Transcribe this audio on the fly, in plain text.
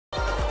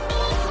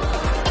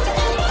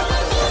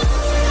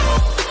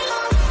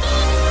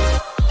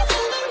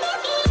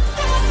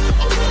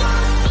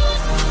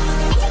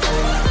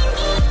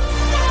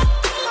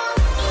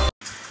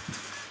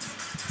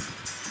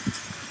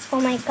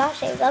my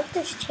gosh, I love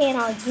this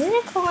channel,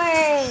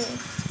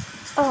 unicorns.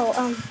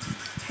 Oh,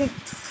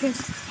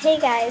 hey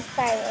guys,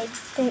 sorry, I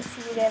didn't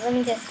see you there. Let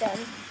me just,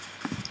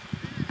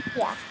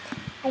 yeah,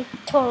 I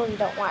totally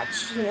don't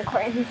watch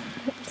unicorns.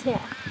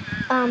 Yeah.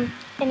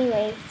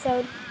 Anyway,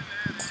 so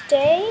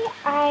today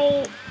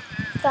I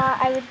thought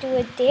I would do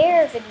a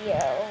dare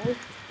video with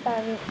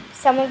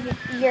some of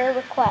your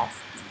requests.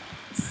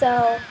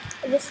 So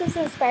this is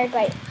inspired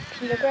by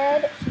Pita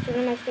Bread. He's one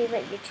of my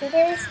favorite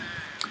YouTubers.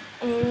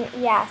 And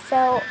yeah,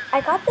 so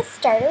I got the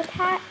starter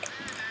pack,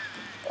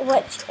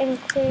 which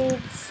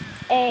includes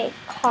a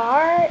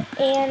car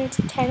and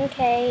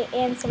 10K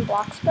and some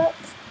Bloxburg.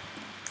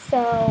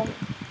 So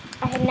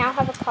I now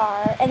have a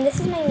car, and this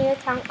is my new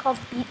account called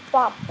Beat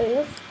Bop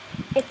Booth.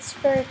 It's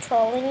for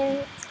trolling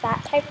and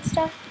that type of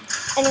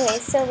stuff. Anyway,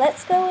 so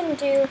let's go and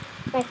do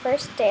my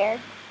first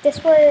dare.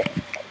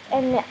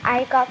 And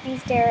I got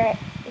these dare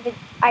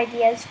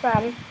ideas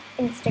from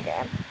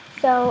Instagram.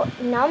 So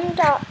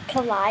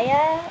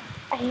num.kalaya,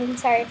 I am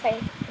sorry if I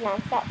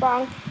pronounced that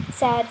wrong,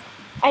 said,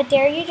 I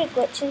dare you to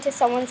glitch into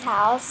someone's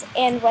house,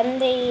 and when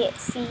they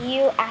see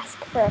you, ask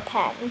for a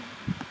pen.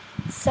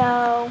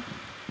 So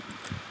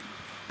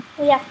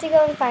we have to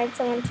go and find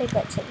someone to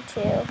glitch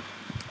into.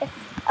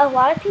 A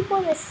lot of people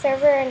in this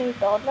server are in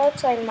build mode,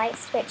 so I might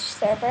switch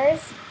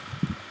servers.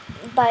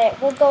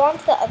 But we'll go on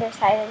to the other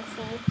side and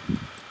see.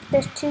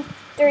 There's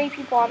 3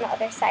 people on the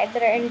other side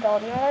that are in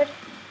build mode.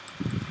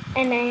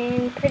 And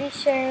I'm pretty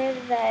sure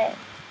that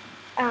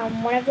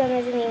one of them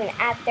isn't even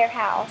at their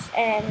house.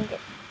 And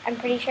I'm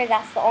pretty sure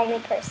that's the only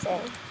person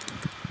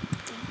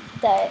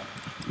that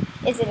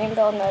isn't in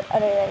build mode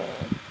other than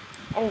me.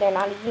 And they're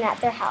not even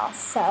at their house,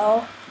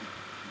 so...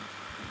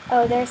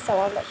 Oh, there's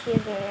someone, but she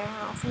isn't in their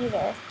house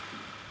either.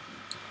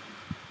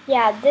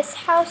 Yeah, this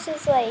house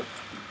is like...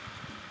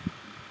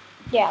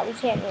 Yeah, we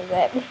can't use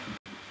it.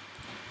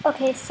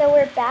 Okay, so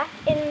we're back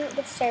in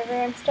the server.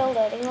 I'm still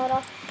loading a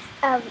little.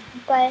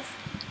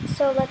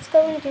 So let's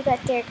go and do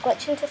that dare.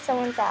 Glitch into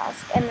someone's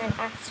house and then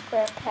ask for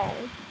a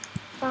pen.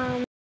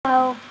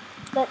 So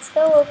let's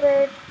go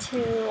over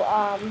to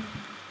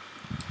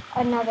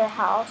another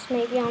house,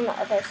 maybe on the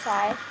other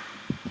side.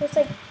 There's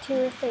like 2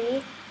 or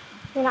 3.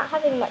 We're not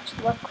having much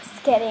luck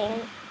with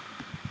getting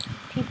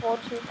people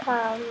to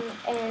come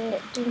and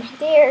do my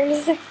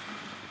dares.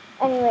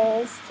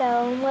 Anyways,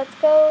 so let's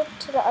go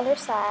to the other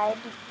side.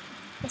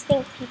 I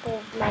think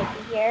people might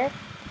be here.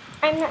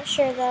 I'm not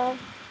sure though.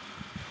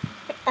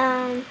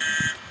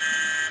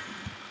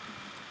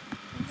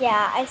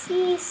 Yeah, I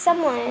see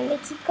someone. They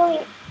keep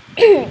going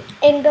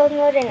in build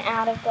mode and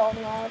out of build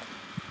mode.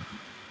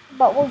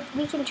 But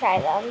we can try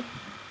them.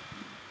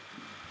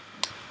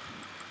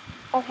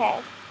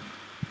 Okay.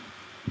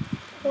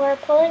 We're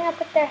pulling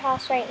up at their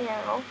house right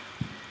now.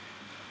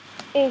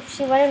 If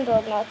she went in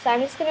build mode, so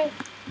I'm just gonna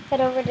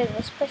head over to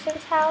this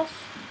person's house,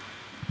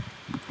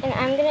 and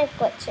I'm gonna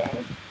glitch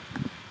in.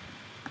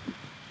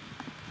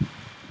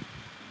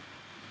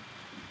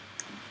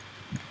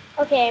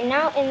 Okay, I'm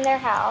now in their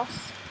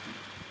house.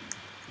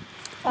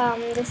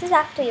 This is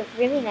actually a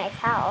really nice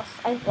house.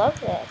 I love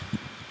this.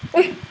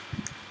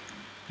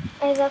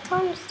 I love how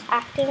I'm just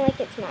acting like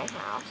it's my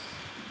house,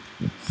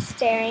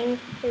 staring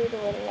through the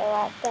window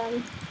at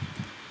them.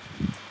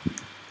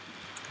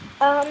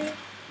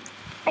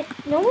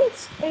 No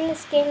one's in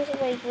this game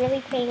like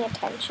really paying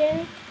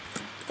attention.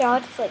 They're all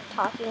just like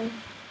talking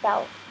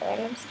about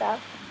random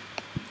stuff.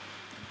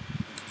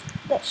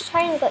 Let's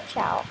try and glitch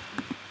out.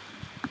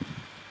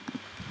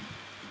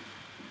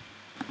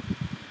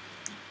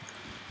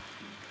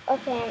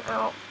 Okay, I'm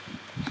out.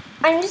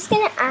 I'm just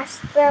gonna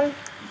ask them.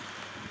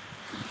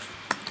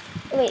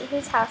 Wait,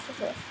 whose house is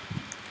this?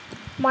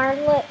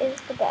 Marla is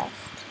the best.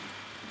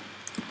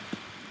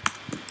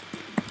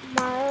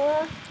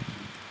 Marla.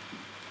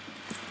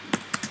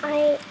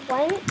 I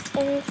went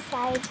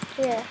inside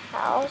your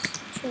house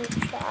to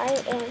try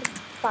and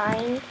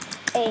find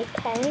a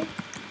pen,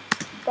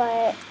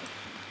 but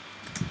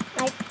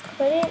I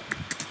couldn't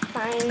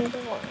find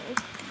one.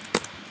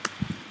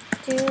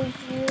 Do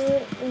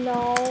you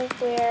know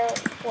where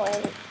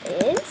one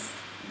is?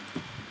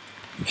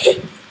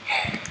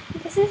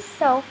 This is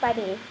so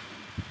funny.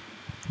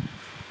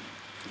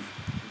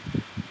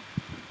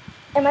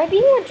 Am I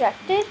being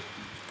rejected?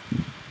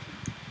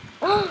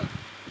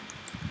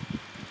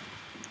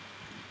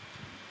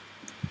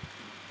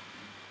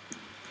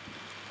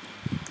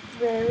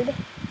 Rude.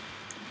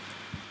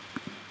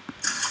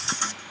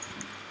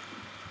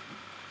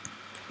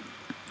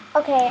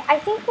 Okay, I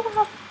think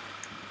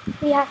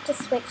we have to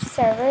switch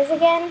servers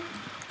again,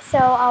 so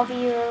I'll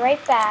be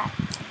right back.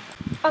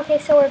 Okay,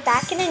 so we're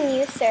back in a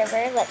new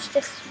server. Let's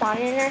just spawn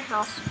in our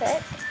house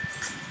quick.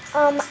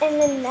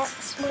 And then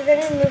next, we're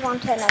gonna move on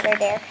to another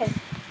dare because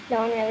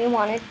no one really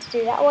wanted to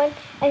do that one.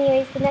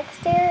 Anyways, the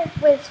next dare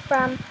was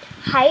from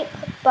Hype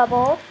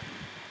Bubble.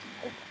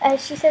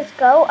 She says,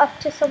 go up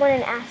to someone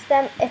and ask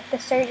them if the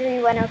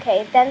surgery went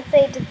okay. Then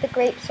say, did the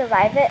grape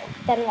survive it?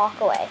 Then walk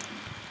away.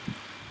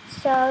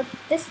 So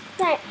this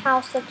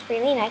house looks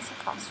really nice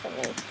across from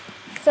me.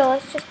 So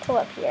let's just pull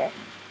up here.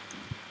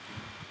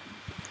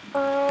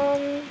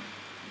 Ooh,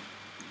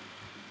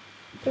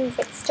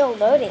 it's still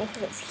loading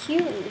because it's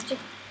huge.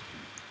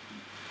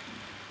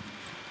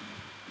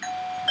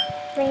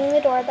 Ringing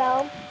the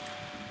doorbell.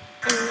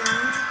 And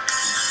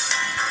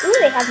ooh,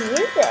 they have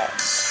music.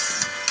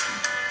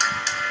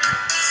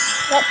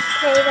 Let's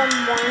pay them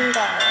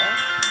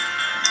 $1.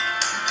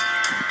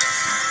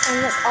 And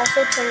let's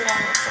also turn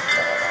down the sound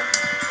a little.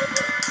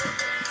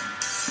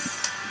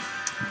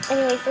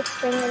 Anyways, let's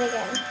ring it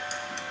again.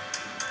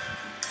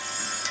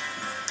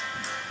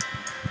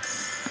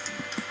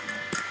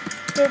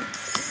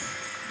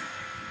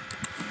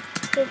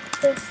 Did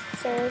the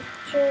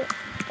surgery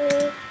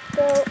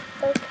go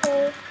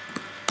okay?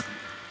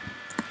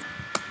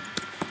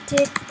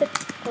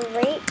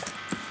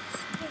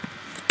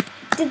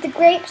 Did the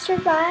grape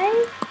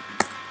survive?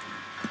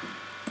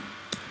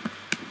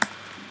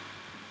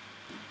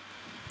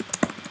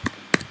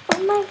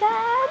 Oh my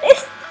god!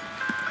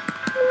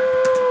 No.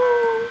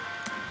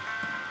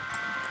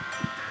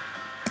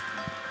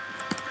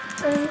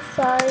 I'm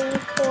sorry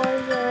for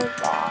your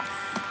loss.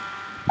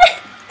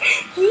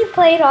 He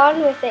played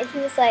on with it. He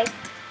was like,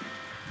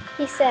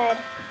 he said,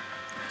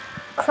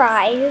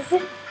 cries.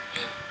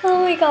 Oh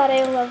my god,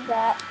 I love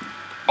that.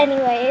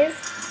 Anyways,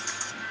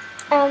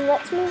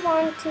 let's move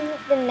on to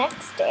the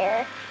next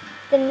dare.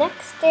 The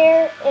next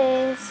dare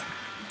is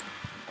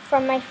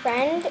from my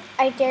friend.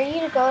 I dare you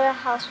to go to a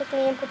house with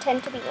me and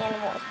pretend to be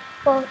animals.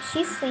 Well,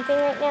 she's sleeping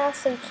right now,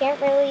 so we can't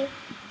really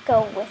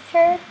go with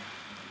her.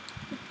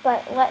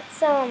 But let's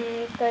go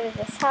to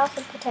this house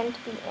and pretend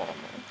to be animals.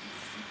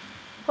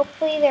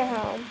 Hopefully they're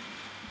home.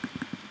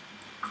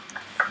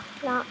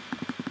 Not.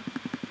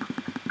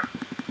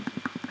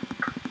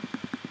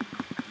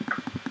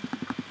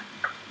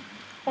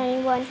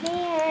 Anyone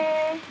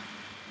here?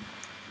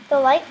 The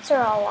lights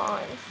are all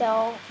on,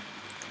 so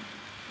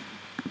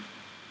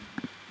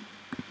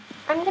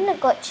I'm gonna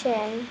glitch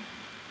in.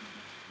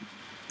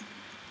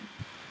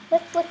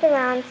 Let's look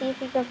around, see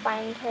if we can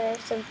find her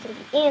so we can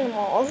be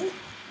animals.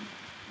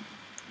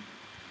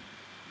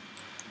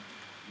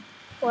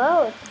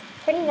 Whoa, it's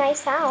a pretty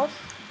nice house.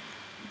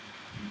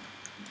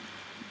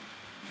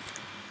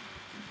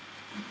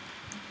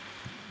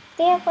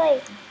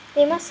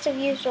 They must have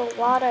used a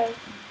lot of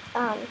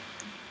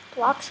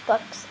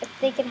Bloxburgs if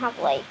they can have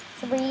like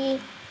 3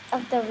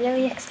 of the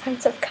really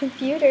expensive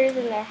computers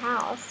in their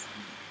house.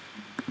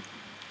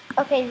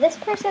 Okay, this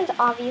person's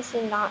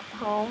obviously not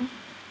home,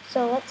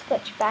 so let's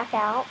glitch back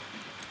out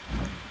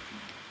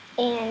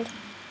and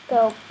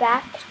go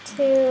back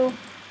to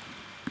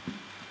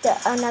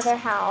another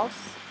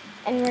house,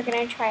 and we're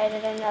gonna try it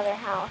at another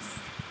house.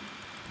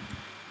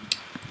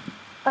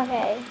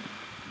 Okay,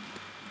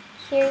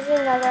 here's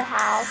another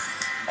house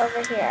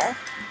over here.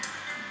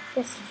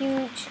 This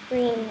huge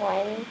green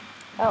one.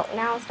 Oh,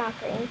 now it's not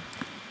green.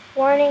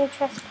 Warning,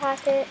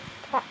 trespassers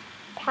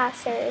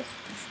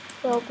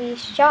will be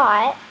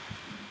shot.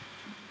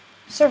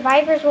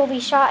 Survivors will be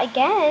shot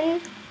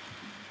again.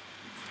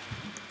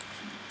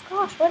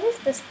 Gosh, what is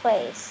this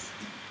place?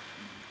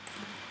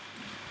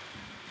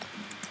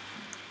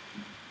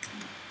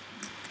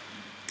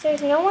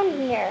 There's no one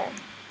here.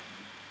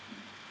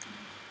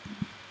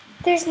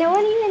 There's no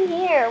one even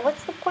here.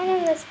 What's the point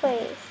of this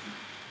place?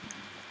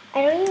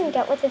 I don't even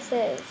get what this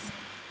is.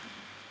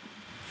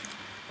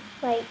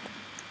 Like,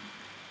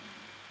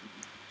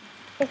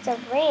 it's a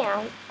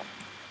ramp.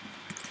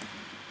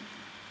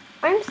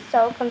 I'm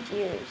so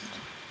confused.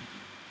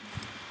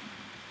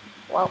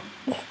 Well,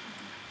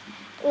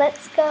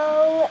 let's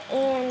go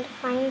and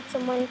find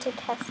someone to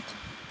test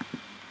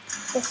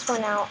this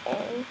one out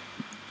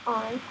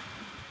on.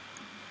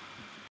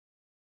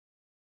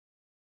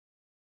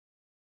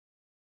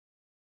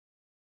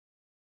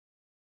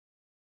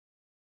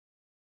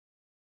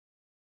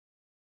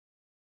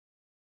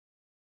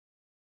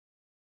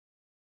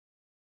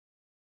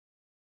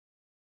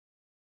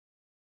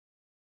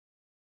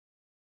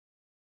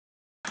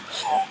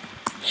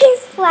 He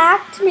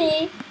slapped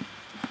me.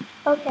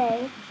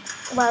 Okay,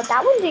 well,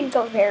 that one didn't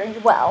go very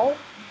well.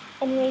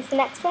 Anyways, the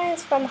next one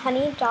is from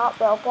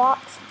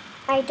honey.roblox.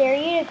 I dare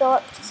you to go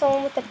up to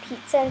someone with a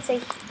pizza and say,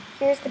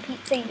 here's the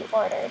pizza you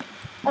ordered.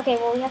 Okay,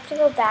 well, we have to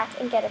go back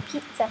and get a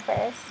pizza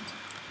first.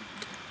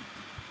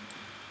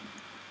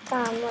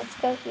 Let's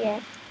go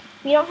here.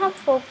 We don't have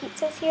full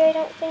pizzas here, I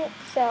don't think,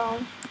 so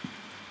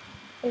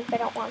I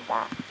don't want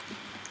that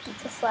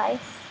pizza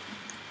slice.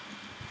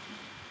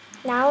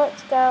 Now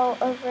let's go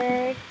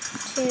over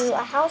to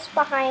a house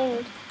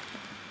behind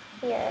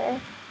here,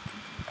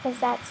 because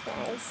that's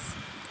nice.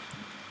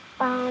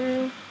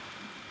 I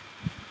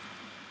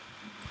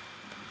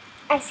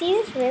see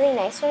this really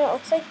nice one. It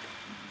looks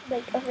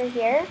like over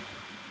here.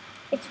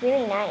 It's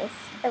really nice,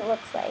 it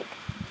looks like.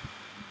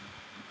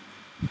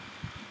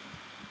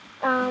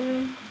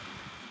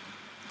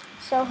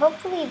 So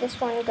hopefully this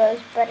one goes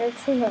better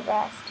than the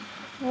rest.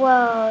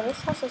 Whoa,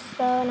 this house is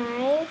so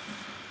nice.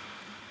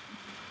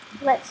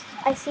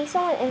 I see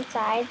someone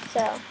inside,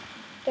 so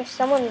there's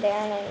someone there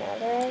and I know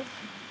there is.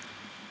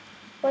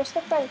 Where's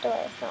the front door?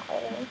 It's not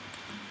opening.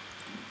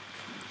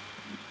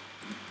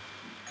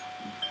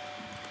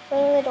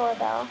 Ring the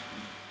doorbell.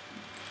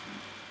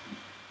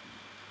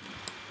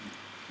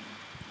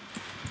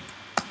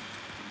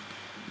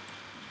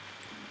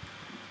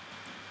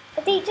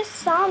 But they just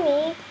saw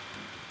me.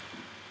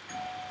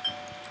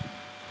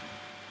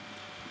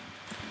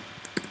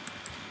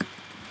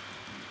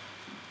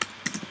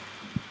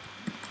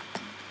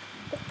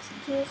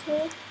 Excuse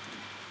me.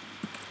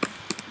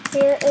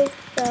 Here is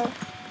the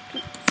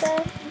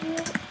pizza you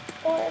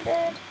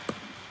ordered.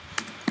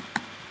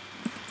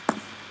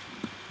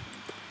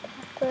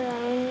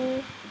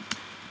 Pepperoni.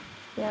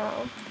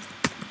 No.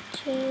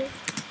 Cheese.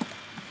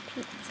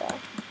 Pizza.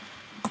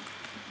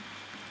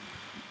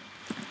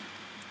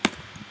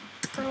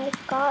 I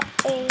got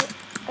a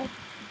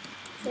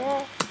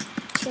address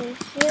to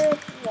here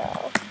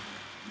though.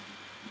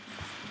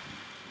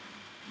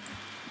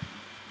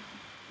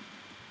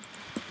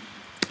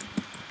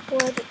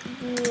 Would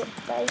you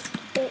like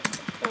it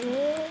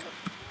anyways?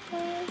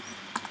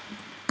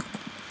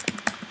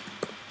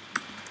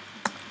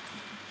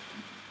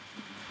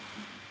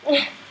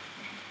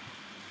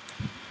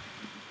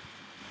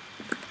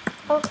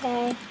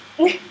 Okay.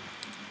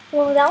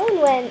 Well, that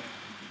one went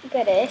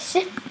goodish.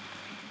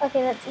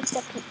 Okay, let's eat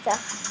the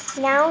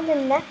pizza. Now the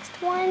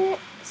next one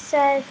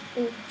says,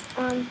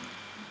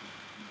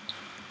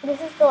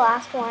 this is the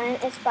last one.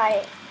 It's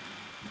by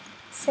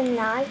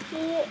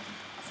Sanagi.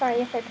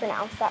 Sorry if I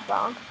pronounced that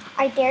wrong.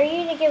 I dare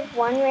you to give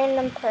one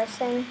random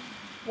person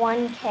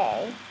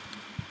 1K.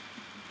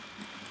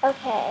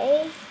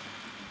 Okay.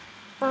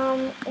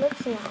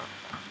 Let's not.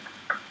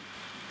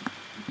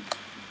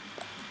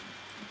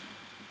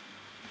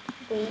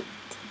 Wait.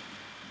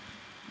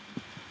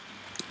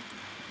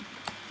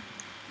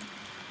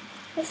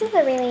 This is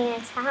a really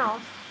nice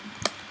house.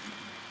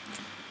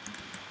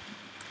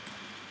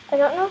 I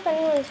don't know if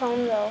anyone's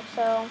home though,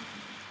 so...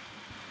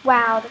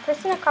 Wow, the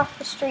person across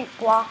the street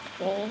blocked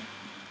me.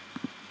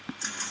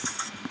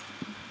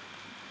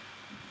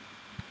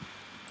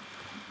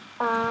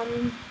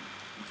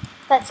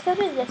 Let's go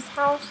to this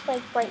house,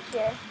 like, right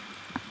here.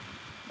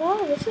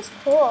 Oh, this is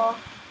cool.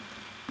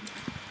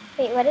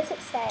 Wait, what does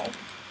it say?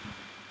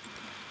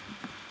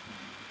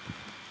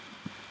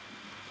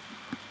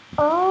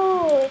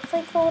 Oh, it's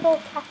like a little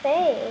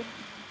cafe.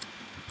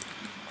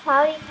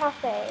 Cloudy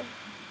Cafe.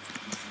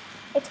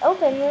 It's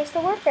open, where's the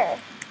worker?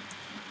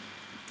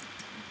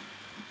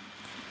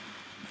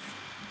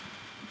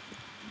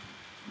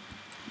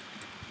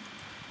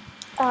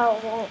 Oh,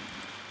 well,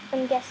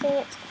 I'm guessing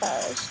it's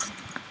closed.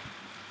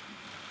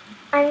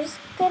 I'm just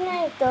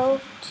gonna go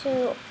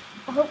to,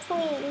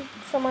 hopefully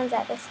someone's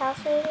at this house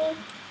maybe.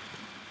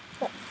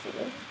 Let's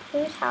see,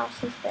 whose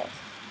house is this?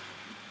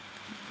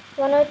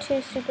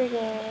 102 Super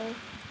Gaming.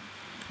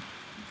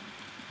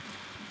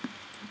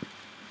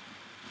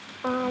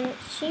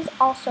 She's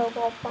also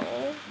role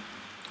playing.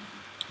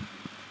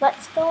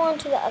 Let's go on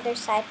to the other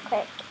side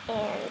quick,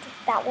 and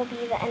that will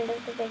be the end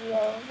of the video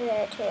over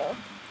there too.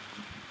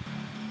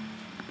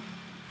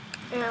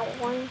 Now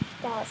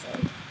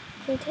 1,000.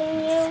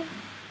 Continue.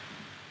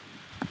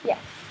 Yes.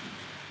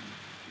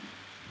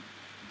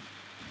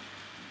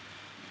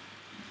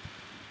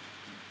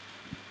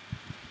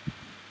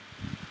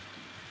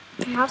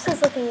 The house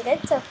is looking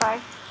good so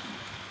far.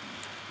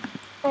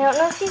 I don't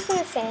know if she's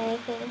gonna say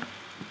anything.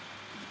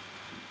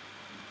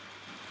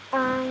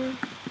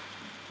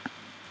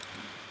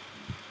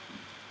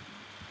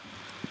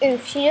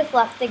 Oof, she just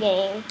left the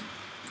game.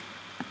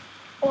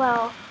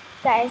 Well,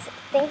 guys,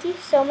 thank you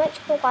so much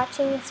for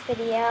watching this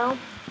video.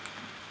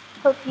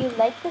 Hope you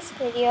like this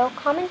video.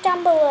 Comment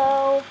down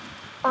below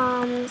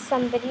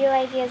some video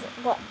ideas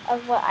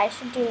of what I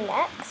should do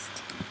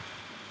next.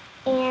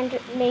 And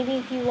maybe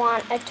if you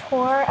want a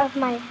tour of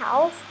my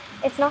house.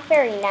 It's not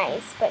very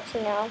nice, but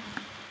you know.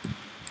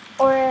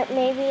 Or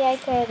maybe I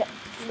could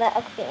let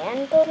a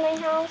fan build my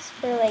house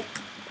for like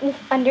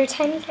under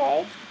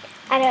 10K.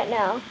 I don't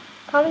know.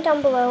 Comment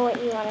down below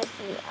what you want to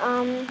see.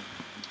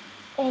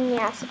 And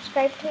yeah,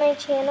 subscribe to my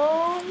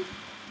channel.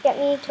 Get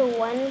me to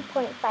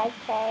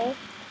 1.5K.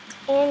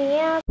 And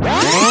yeah.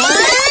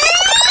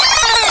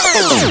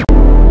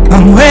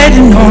 I'm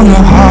waiting on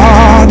a heart.